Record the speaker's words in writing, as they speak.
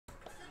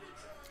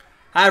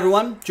Hi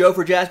everyone, Joe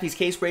for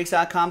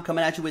JaspysCaseBreaks.com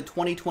coming at you with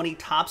 2020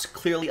 Topps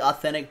Clearly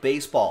Authentic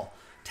Baseball.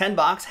 10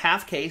 box,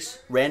 half case,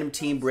 random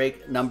team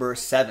break number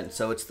 7.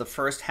 So it's the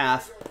first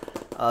half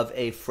of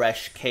a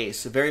fresh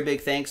case. A very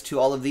big thanks to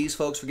all of these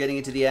folks for getting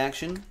into the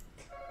action.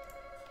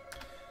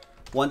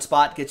 One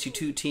spot gets you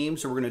 2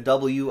 teams, so we're going to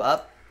double you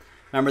up.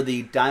 Remember,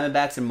 the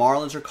Diamondbacks and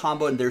Marlins are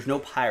combo, and there's no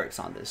Pirates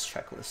on this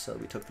checklist, so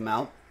we took them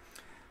out.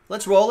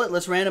 Let's roll it.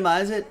 Let's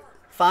randomize it.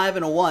 5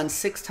 and a 1,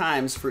 6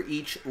 times for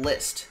each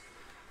list.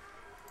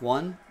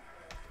 1,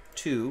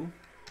 2,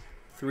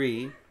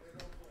 3,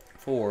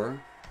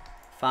 4,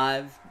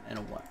 5, and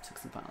a 1.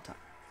 6th and final time.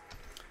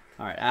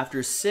 All right,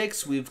 after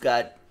 6, we've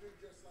got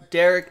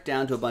Derek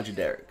down to a bunch of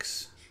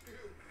Dereks.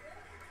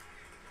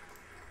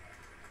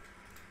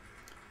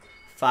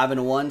 5 and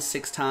a 1,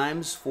 6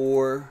 times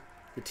for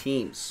the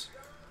teams.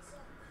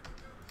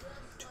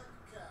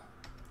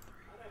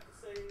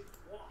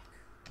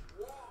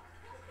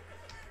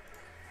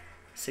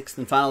 6th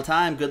and final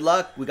time. Good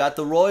luck. We got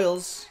the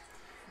Royals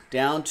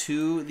down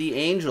to the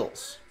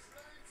Angels.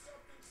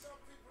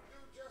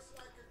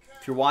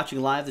 If you're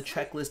watching live, the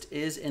checklist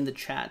is in the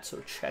chat,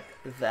 so check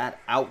that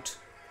out.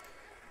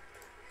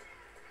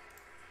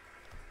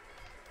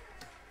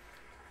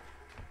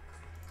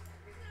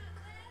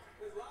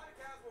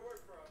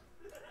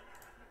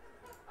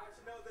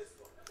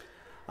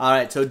 All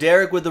right, so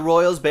Derek with the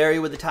Royals, Barry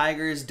with the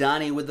Tigers,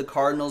 Donnie with the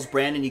Cardinals,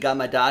 Brandon, you got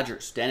my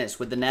Dodgers, Dennis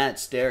with the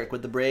Nats, Derek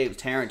with the Braves,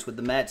 Terrence with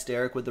the Mets,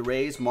 Derek with the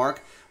Rays,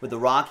 Mark with the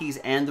Rockies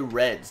and the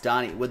Reds,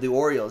 Donnie with the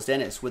Orioles,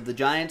 Dennis with the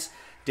Giants,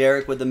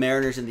 Derek with the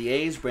Mariners and the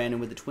A's,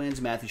 Brandon with the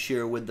Twins, Matthew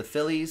Shearer with the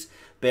Phillies,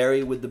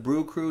 Barry with the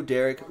Brew Crew,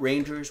 Derek,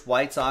 Rangers,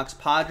 White Sox,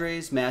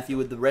 Padres, Matthew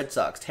with the Red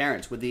Sox,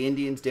 Terrence with the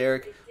Indians,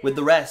 Derek with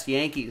the rest,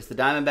 Yankees, the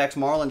Diamondbacks,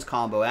 Marlins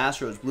combo,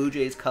 Astros, Blue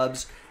Jays,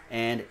 Cubs,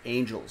 and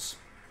Angels.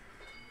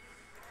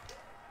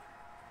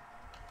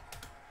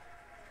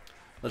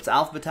 Let's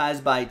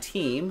alphabetize by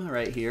team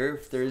right here.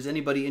 If there's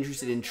anybody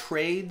interested in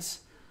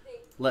trades,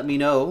 let me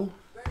know.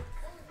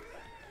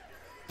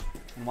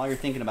 And while you're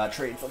thinking about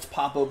trades, let's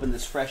pop open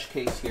this fresh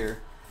case here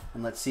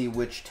and let's see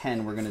which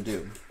 10 we're going to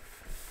do.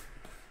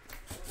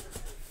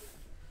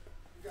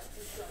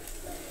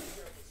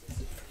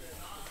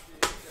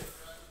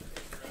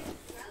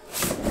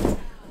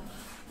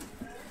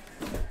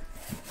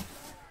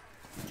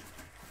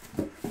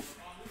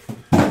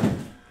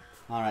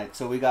 All right,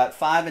 so we got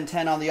 5 and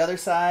 10 on the other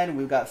side, and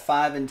we've got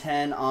 5 and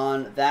 10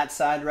 on that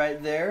side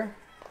right there.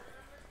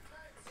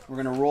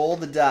 We're going to roll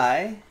the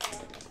die.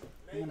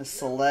 I'm going to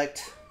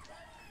select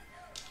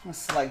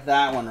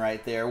that one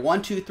right there.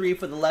 1, 2, 3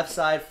 for the left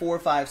side, 4,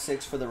 5,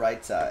 6 for the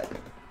right side.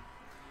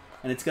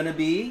 And it's going to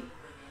be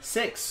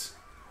 6.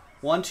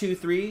 1, 2,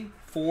 3,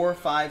 4,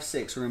 5,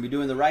 6. We're going to be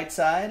doing the right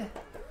side.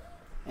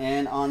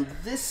 And on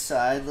this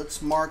side,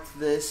 let's mark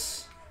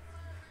this.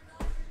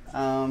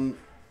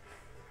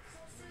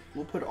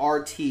 We'll put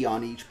RT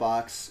on each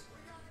box.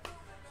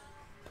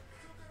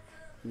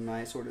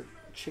 Nice sort of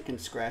chicken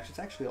scratch. It's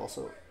actually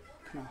also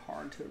kind of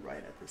hard to write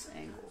at this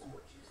angle.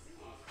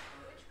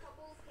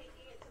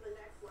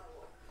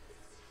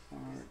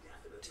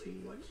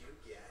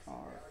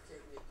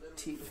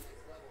 RT.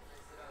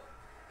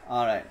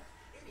 All right.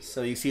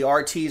 So you see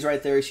RTs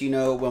right there, so you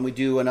know when we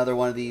do another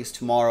one of these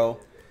tomorrow,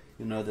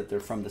 you'll know that they're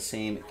from the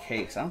same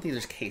case. I don't think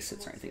there's case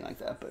hits or anything like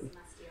that, but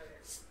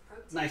it's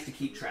nice to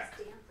keep track.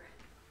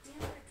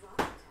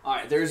 All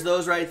right, there's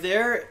those right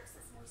there.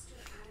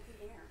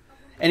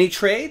 Any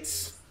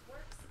trades?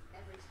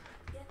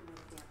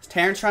 Is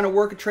Terrence trying to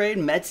work a trade?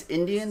 Mets,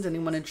 Indians?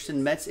 Anyone interested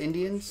in Mets,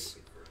 Indians?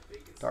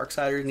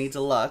 Darksider needs a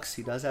Lux.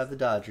 He does have the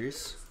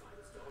Dodgers.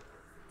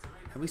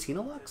 Have we seen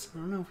a Lux? I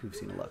don't know if we've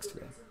seen a Lux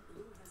today.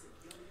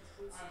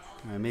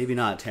 All right, maybe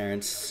not,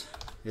 Terrence.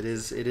 It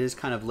is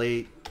kind of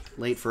late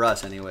for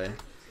us anyway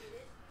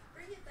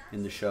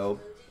in the show.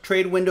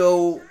 Trade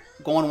window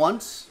going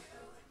once.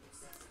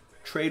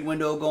 Trade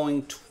window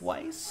going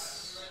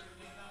twice.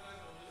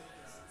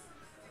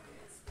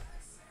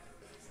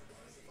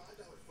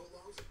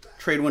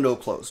 Trade window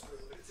closed.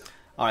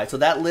 All right, so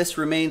that list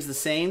remains the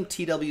same.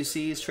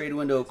 TWC's trade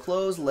window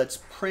closed. Let's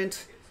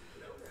print.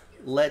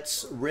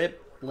 Let's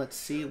rip. Let's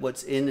see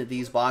what's in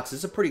these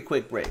boxes. It's a pretty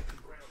quick break.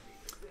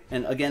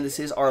 And again, this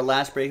is our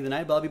last break of the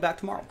night, but I'll be back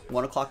tomorrow.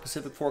 1 o'clock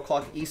Pacific, 4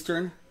 o'clock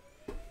Eastern.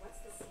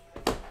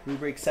 We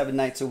break 7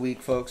 nights a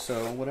week, folks,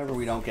 so whatever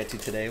we don't get to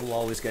today, we'll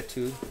always get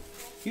to.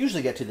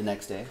 Usually get to the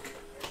next day.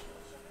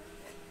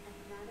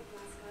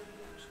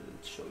 So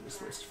let's show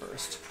this list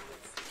first.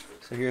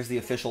 So here's the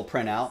official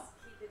printout.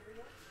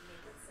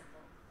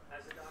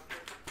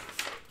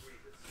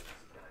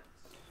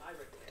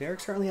 Derek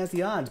certainly has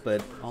the odds,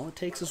 but all it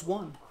takes is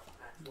one.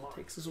 All it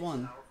takes is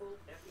one.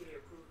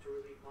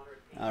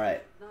 All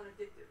right.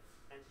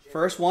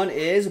 First one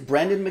is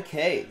Brendan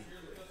McKay.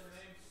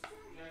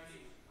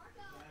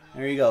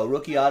 There you go,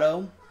 rookie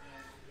auto.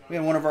 We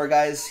have one of our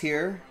guys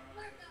here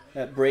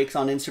that breaks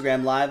on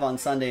Instagram Live on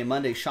Sunday and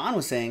Monday. Sean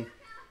was saying,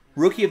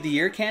 Rookie of the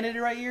Year candidate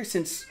right here,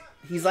 since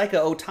he's like a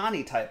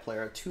Ohtani type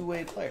player, a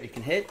two-way player. He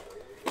can hit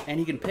and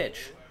he can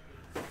pitch.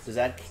 Does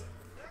that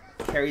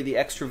carry the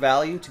extra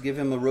value to give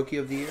him a Rookie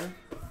of the Year?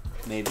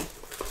 Maybe.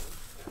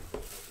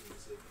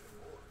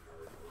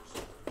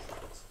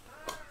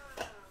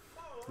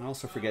 I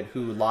also forget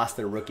who lost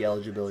their rookie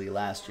eligibility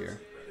last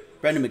year.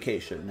 Brendan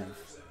McKay shouldn't have.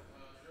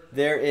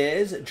 There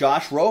is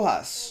Josh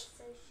Rojas,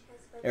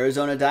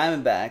 Arizona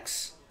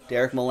Diamondbacks.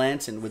 Derek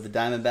Melanson with the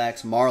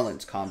Diamondbacks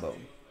Marlins combo.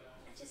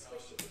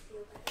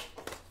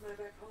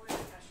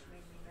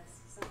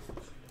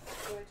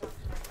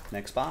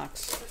 Next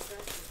box.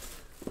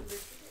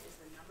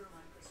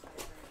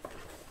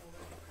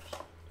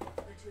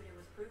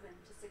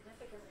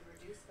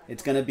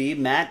 It's going to be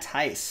Matt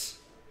Tice.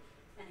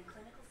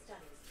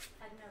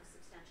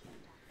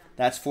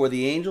 That's for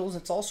the Angels.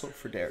 It's also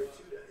for Derek.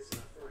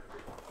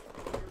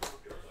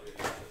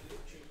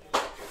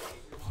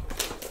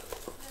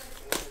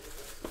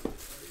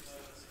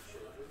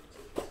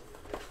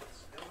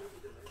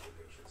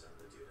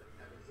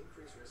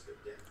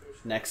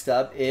 Next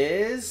up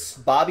is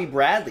Bobby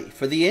Bradley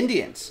for the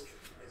Indians.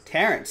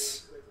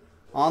 Terrence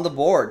on the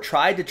board.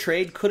 Tried to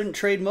trade, couldn't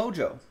trade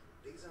Mojo.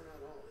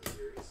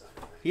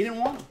 He didn't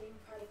want him.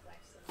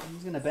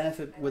 He's going to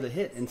benefit with a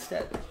hit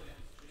instead.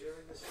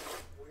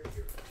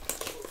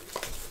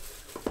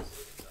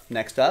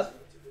 Next up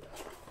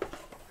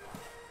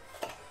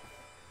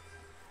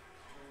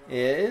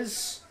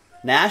is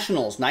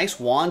Nationals. Nice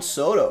Juan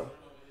Soto.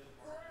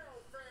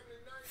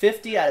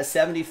 50 out of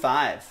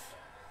 75.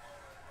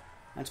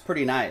 That's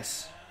pretty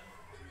nice.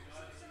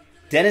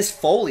 Dennis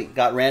Foley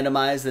got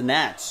randomized the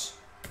Nats.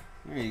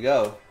 There you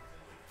go.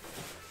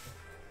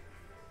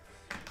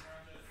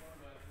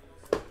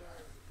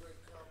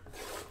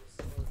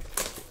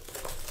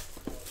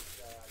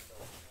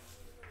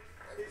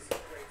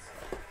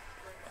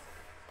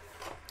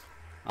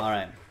 All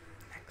right.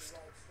 Next.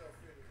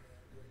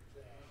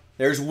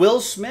 There's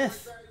Will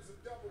Smith,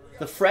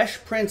 the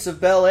Fresh Prince of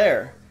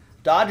Bel-Air.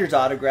 Dodgers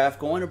autograph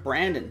going to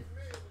Brandon.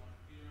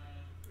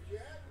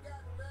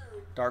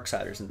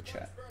 Darksiders in the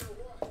chat.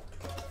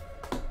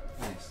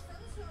 Nice.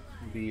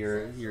 Be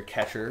your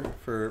catcher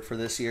for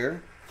this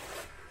year.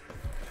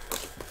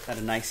 Had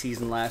a nice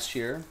season last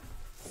year.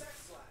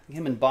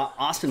 Him and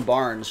Austin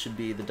Barnes should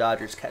be the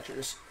Dodgers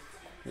catchers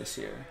this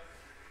year.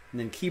 And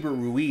then Keibert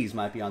Ruiz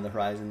might be on the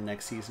horizon the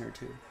next season or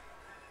two.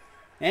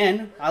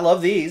 And I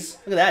love these.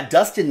 Look at that.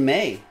 Dustin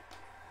May.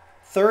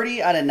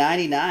 30 out of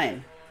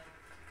 99.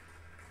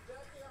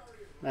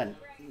 That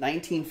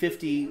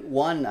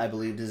 1951, I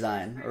believe,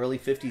 design. Early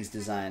 50s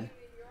design.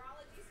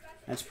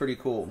 That's pretty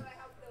cool.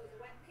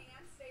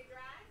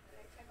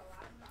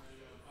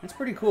 That's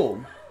pretty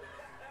cool.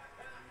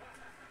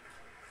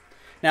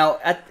 Now,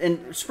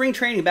 in spring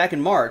training back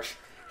in March,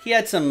 he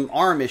had some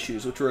arm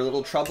issues, which were a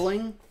little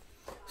troubling.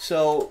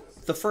 So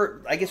the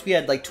first, I guess we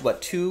had like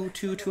two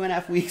and a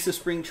half weeks of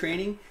spring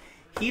training.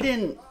 He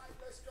didn't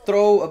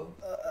throw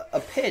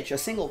a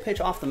single pitch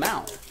off the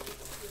mound.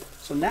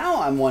 So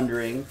now I'm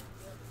wondering,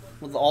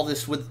 with all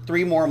this, with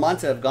 3 more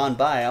months that have gone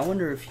by, I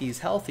wonder if he's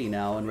healthy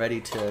now and ready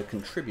to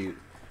contribute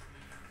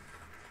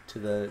to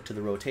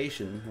the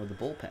rotation or the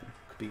bullpen.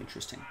 Could be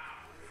interesting.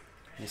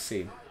 We'll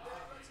see.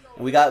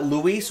 And we got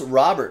Luis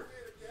Robert,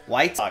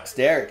 White Sox.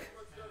 Derek,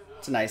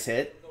 it's a nice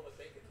hit.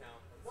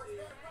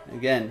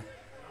 Again,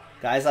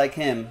 guys like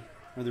him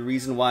are the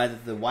reason why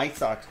the White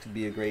Sox could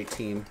be a great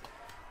team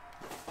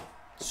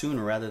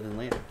sooner rather than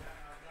later.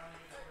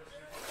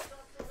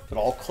 If it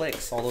all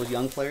clicks, all those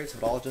young players, if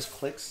it all just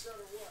clicks.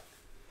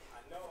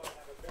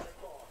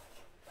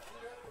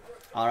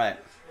 All right.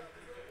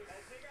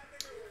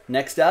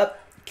 Next up,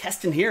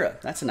 Keston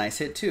Hiura. That's a nice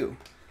hit too.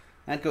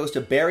 That goes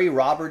to Barry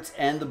Roberts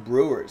and the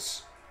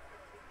Brewers.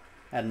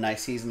 Had a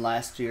nice season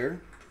last year.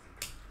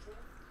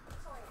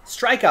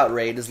 Strikeout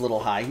rate is a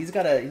little high. He's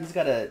got to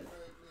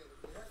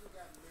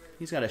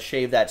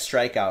shave that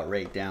strikeout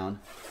rate down.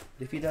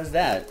 If he does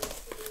that,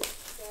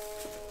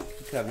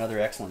 he could have another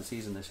excellent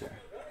season this year.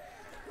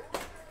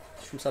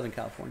 He's from Southern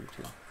California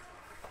too.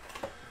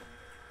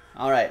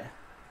 All right.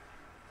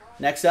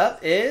 Next up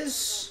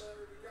is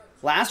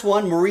last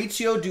one,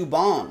 Mauricio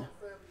Dubon.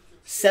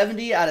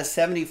 70 out of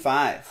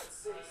 75.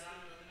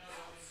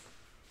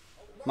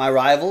 My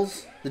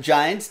rivals, the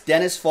Giants,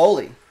 Dennis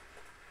Foley.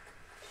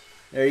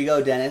 There you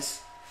go,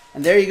 Dennis.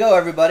 And there you go,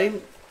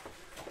 everybody.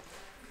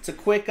 It's a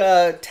quick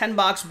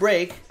 10-box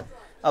break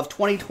of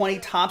 2020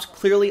 Topps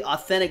Clearly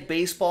Authentic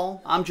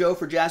Baseball. I'm Joe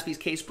for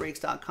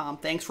jaspyscasebreaks.com.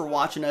 Thanks for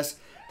watching us.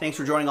 Thanks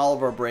for joining all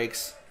of our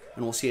breaks.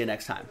 And we'll see you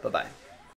next time. Bye-bye.